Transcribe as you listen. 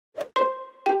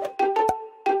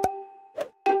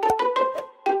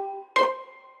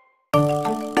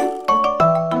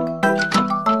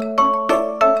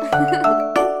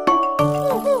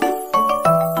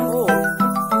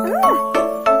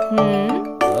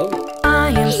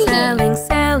selling,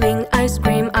 selling ice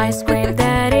cream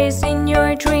that is in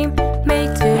your dream.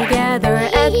 Make together,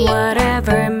 add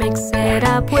whatever, mix it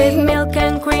up with milk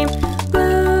and cream.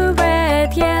 Blue,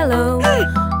 red, yellow,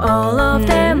 all of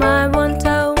them I want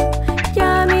to.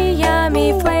 Yummy,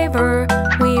 yummy flavor,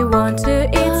 we want to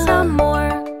eat some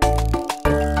more.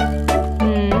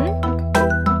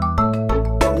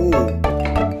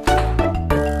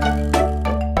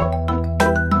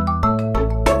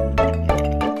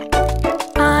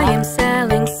 I am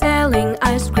selling, selling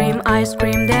ice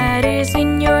cream that is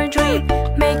in your dream.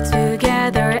 Make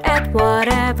together, add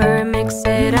whatever, mix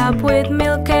it up with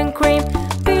milk and cream.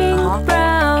 Pink,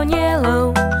 brown,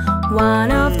 yellow,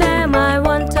 one of them I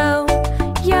want to.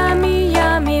 Yummy,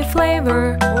 yummy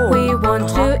flavor, we want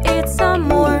to eat some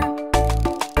more.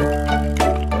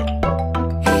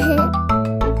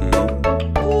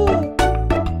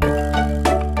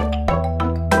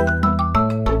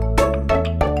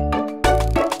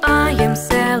 I am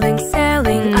selling,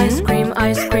 selling ice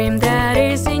cream that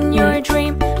is in your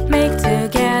dream. Make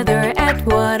together, add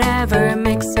whatever,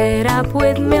 mix it up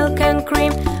with milk and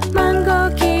cream.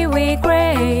 Mango, kiwi,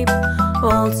 grape,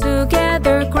 all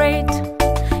together great.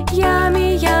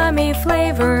 Yummy, yummy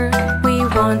flavor, we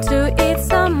want to eat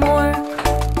some more.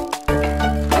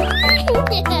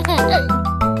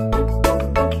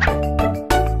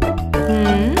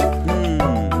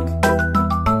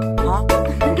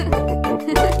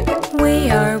 We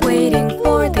are waiting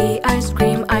for the ice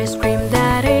cream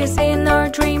that is in our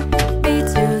dream. Be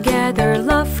together,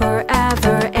 love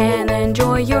forever, and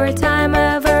enjoy your time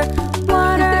ever.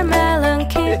 Watermelon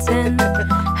kitten,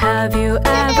 have you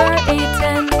ever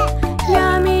eaten?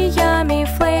 Yummy, yummy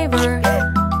flavor,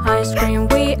 ice cream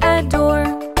we adore.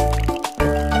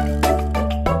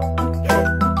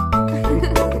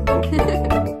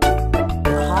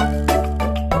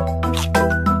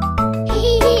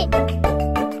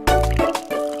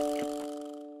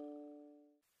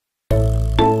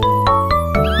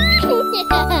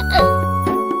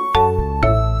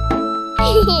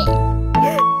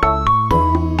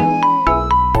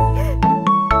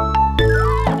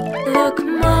 Look,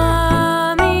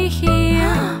 mommy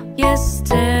here. Yes,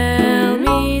 tell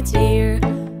me, dear.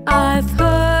 I've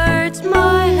hurt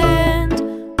my hand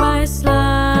by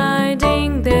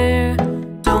sliding there.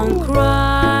 Don't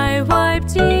cry, wipe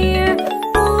tear.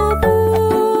 Oh,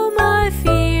 boo, my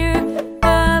fear.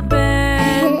 A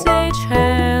bandage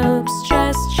helps,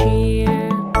 just cheer.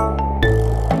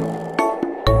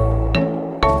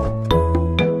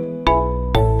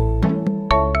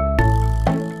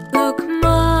 Look,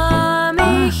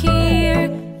 mommy here.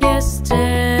 Yes,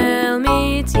 tell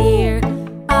me, dear.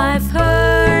 I've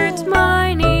hurt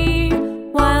my knee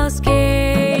while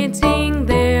skating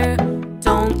there.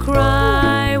 Don't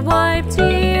cry, wipe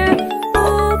tear.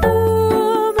 Oh,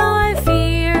 boo, my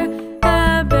fear.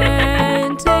 A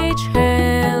bandage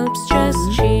helps,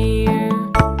 just cheer.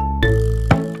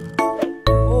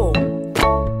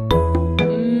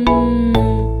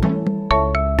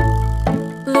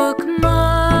 Look,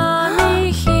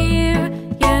 mommy here.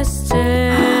 Yes,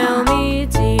 tell me,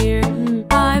 dear.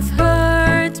 I've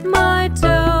hurt my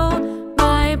toe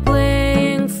by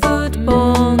playing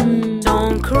football.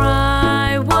 Don't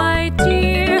cry, white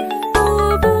dear.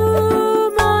 Oh,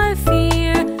 boo, my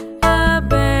fear. A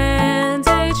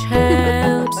bandage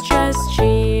helps, just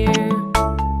cheer.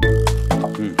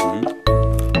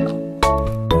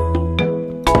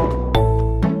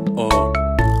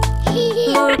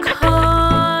 Look,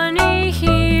 honey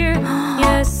here.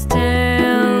 Yes,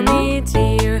 tell me,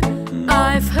 dear.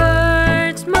 I've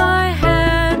hurt my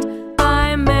hand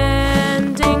by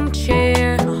mending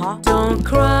chair. Don't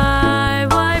cry,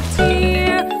 wipe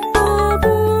tear. Oh,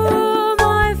 boo,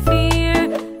 my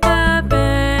fear. A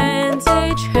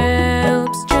bandage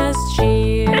helps, just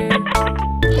cheer.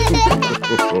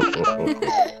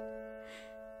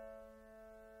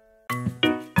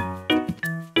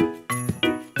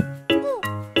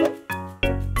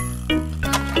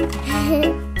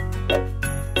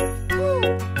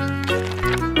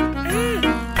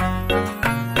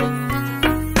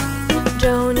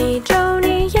 Joni,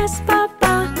 Joni, yes,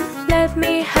 Papa. Let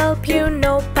me help you,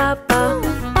 no, Papa.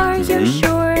 Are you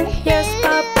sure? Yes,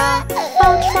 Papa.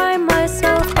 I'll try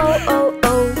myself, oh, oh,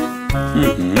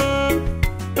 oh.